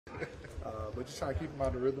But just trying to keep him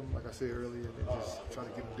out of rhythm, like I said earlier, and just trying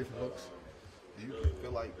to give him different looks. Do you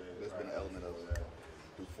feel like there's been an element of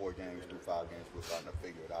through 4 games, through 5 games, we're starting to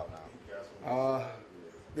figure it out now?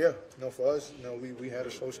 Yeah, for us, we had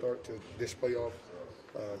a slow start to this playoff,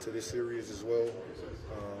 to this series as well.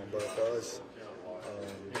 But for us,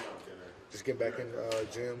 just getting back in the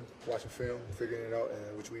gym, watching film, figuring it out,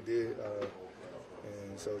 and which we did.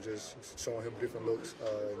 And so just showing him different looks,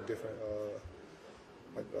 different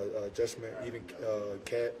adjustment, even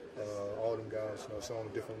Cat, all them guys, showing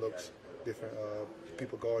them different looks, different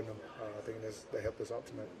people guarding them. I think that helped us out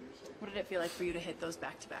tonight. What did it feel like for you to hit those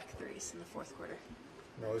back-to-back threes in the fourth quarter?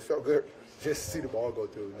 It felt good just to see the ball go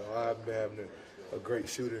through. I haven't been having a great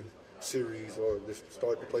shooting series or just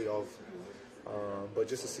start the playoff. But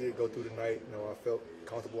just to see it go through the night, I felt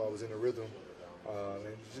comfortable. I was in a rhythm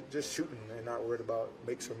and just shooting and not worried about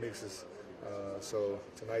makes or mixes. So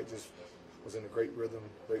tonight just was in a great rhythm,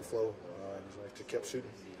 great flow, and just kept shooting.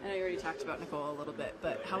 I know you already talked about Nicole a little bit,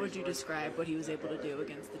 but how would you describe what he was able to do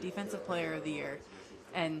against the Defensive Player of the Year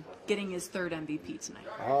and getting his 3rd MVP tonight?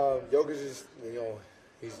 Jokic is,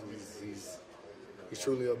 he's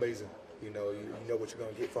truly amazing. You know what you're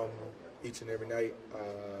going to get from him each and every night.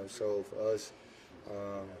 So for us,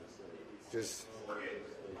 just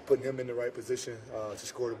putting him in the right position to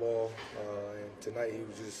score the ball. And tonight he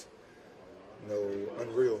was just,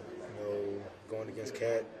 unreal. Going against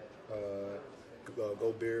Cat,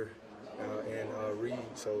 Gobert, and Reed.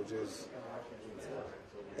 So just,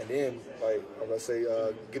 and then like I say,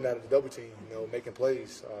 getting out of the double team, making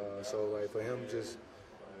plays. So for him, just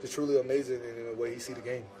truly amazing in the way he see the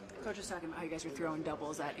game. Coach was talking about how you guys were throwing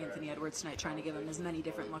doubles at Anthony Edwards tonight, trying to give him as many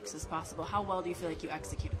different looks as possible. How well do you feel like you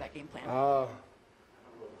executed that game plan?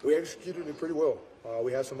 We executed it pretty well.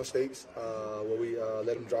 We had some mistakes where we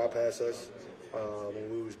let him drive past us when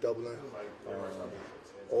we was doubling,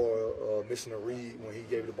 or missing a read when he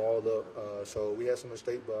gave the ball up. So we had some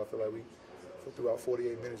mistakes, but I feel like throughout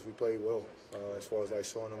 48 minutes we played well as far as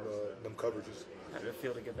showing them coverages. How did it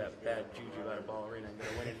feel to get that bad juju out of Ball Arena and get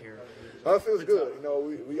a win in here? It feels good.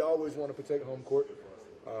 We always want to protect home court.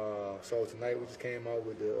 So tonight we just came out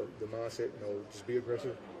with the mindset, just be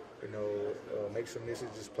aggressive, make some misses,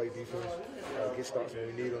 just play defense, get stops when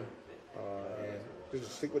we need them, and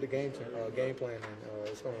just stick with the game plan, and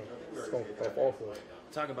it's gonna fall for us.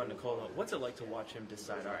 Talking about Nikola, what's it like to watch him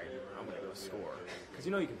decide, all right, I'm going to go score? Because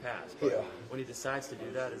you can pass, but when he decides to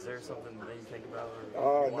do that, is there something that you think about?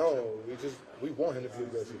 No, we want him to be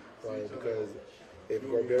aggressive, because if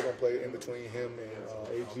Gobert going to play in between him and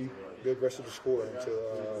AG, be aggressive to score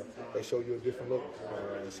until they show you a different look.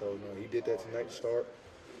 So he did that tonight to start,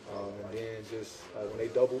 and then just when they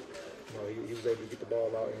doubled, he was able to get the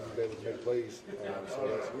ball out and he was able to make plays. So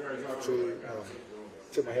that's truly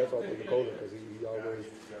took my hat off with Nikola because he always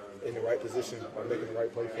in the right position, making the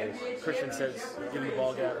right play for us. Christian says, give him the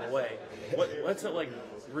ball, get out of the way. What's it like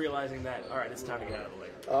realizing that, all right, it's time to get out of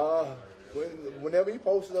the way? Whenever he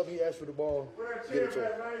posts up, he asks for the ball, get it to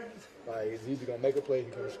him. He's either going to make a play,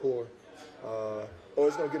 he's going to score, or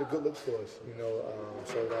it's going to get a good look for us,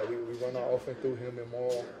 So we run our offense through him and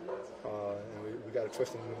Maul, and we got to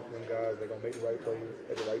trust them guys. They're going to make the right play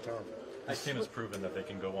at the right time. This team has proven that they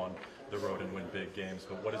can go on the road and win big games,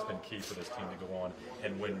 but what has been key for this team to go on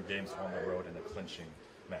and win games on the road in a clinching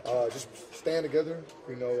match? Just staying together.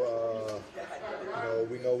 We know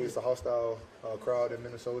it's a hostile crowd in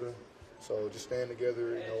Minnesota, so just staying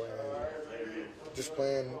together, and just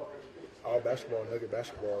playing our basketball, Nugget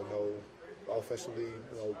basketball. Offensively,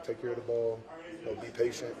 take care of the ball, be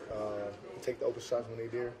patient, take the open shots when they're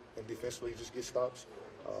there, and defensively just get stops.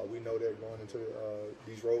 We know that going into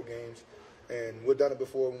these road games, and we've done it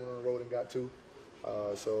before when we were on the road and got 2.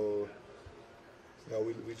 So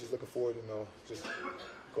we just looking forward to just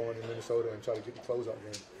going to Minnesota and try to get the closeout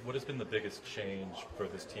game. What has been the biggest change for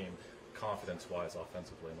this team, confidence-wise,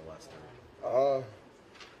 offensively, in the last 3?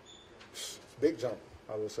 Big jump,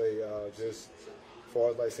 I would say. Just as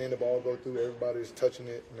far as seeing the ball go through, everybody's touching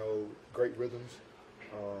it. Great rhythms.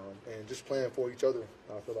 And just playing for each other.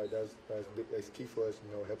 I feel like that's key for us,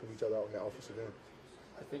 helping each other out in the offensive end.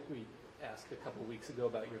 I think we asked a couple weeks ago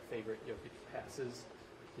about your favorite Jokic passes.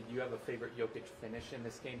 Did you have a favorite Jokic finish in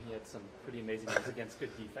this game? He had some pretty amazing ones against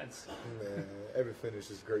good defense. Man, every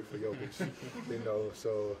finish is great for Jokic,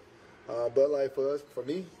 So, but for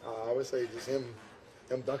me, I would say just him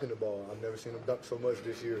dunking the ball. I've never seen him dunk so much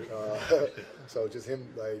this year. So just him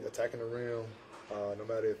attacking the rim, no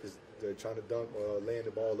matter if they're trying to dunk or laying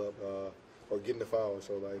the ball up or getting the foul.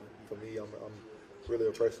 So for me, I'm really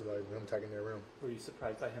impressed with him attacking that rim. Were you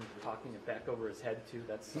surprised by him talking it back over his head too?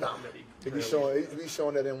 That's no. That He's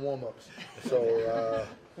showing that in warm-ups. So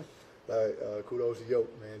kudos to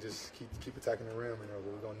Yoke, man. Just keep attacking the rim,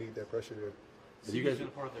 we're gonna need that pressure there. So you guys been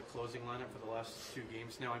a part of the closing lineup for the last 2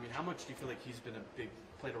 games now. I mean, how much do you feel like he's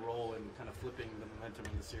played a role in kind of flipping the momentum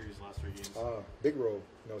in the series the last 3 games? Big role.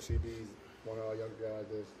 CB's one of our younger guys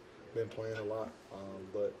that's been playing a lot.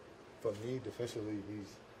 But for me, defensively,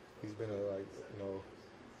 he's been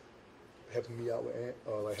helping me out with Ant,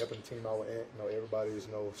 helping the team out with Ant. Everybody is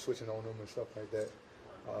switching on him and stuff like that.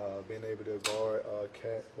 Being able to guard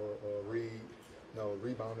Cat or Reed,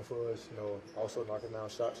 rebounding for us. Also knocking down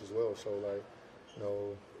shots as well. So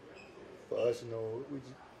for us, we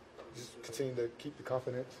just continue to keep the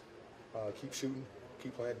confidence, keep shooting,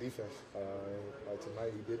 keep playing defense. And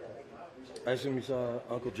tonight he did that. I assume you saw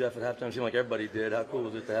Uncle Jeff at halftime. Seemed like everybody did. How cool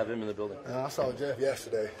was it to have him in the building? I saw Jeff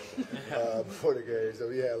yesterday before the game, so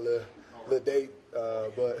we had a little date.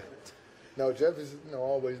 But no, Jeff has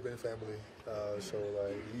always been family. So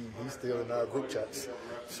he's still in our group chats.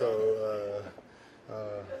 So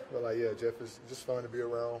Jeff is just fun to be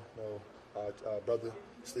around. Our brother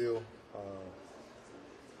still.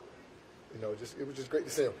 It was just great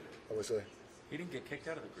to see him, I would say. He didn't get kicked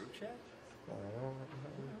out of the group chat? Oh,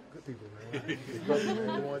 good people, man. His brother,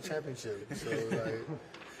 man, won a championship. So,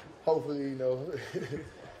 hopefully,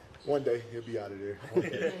 one day he'll be out of there.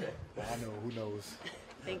 But I know, who knows.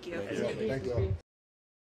 Thank you. Yeah, thank you all.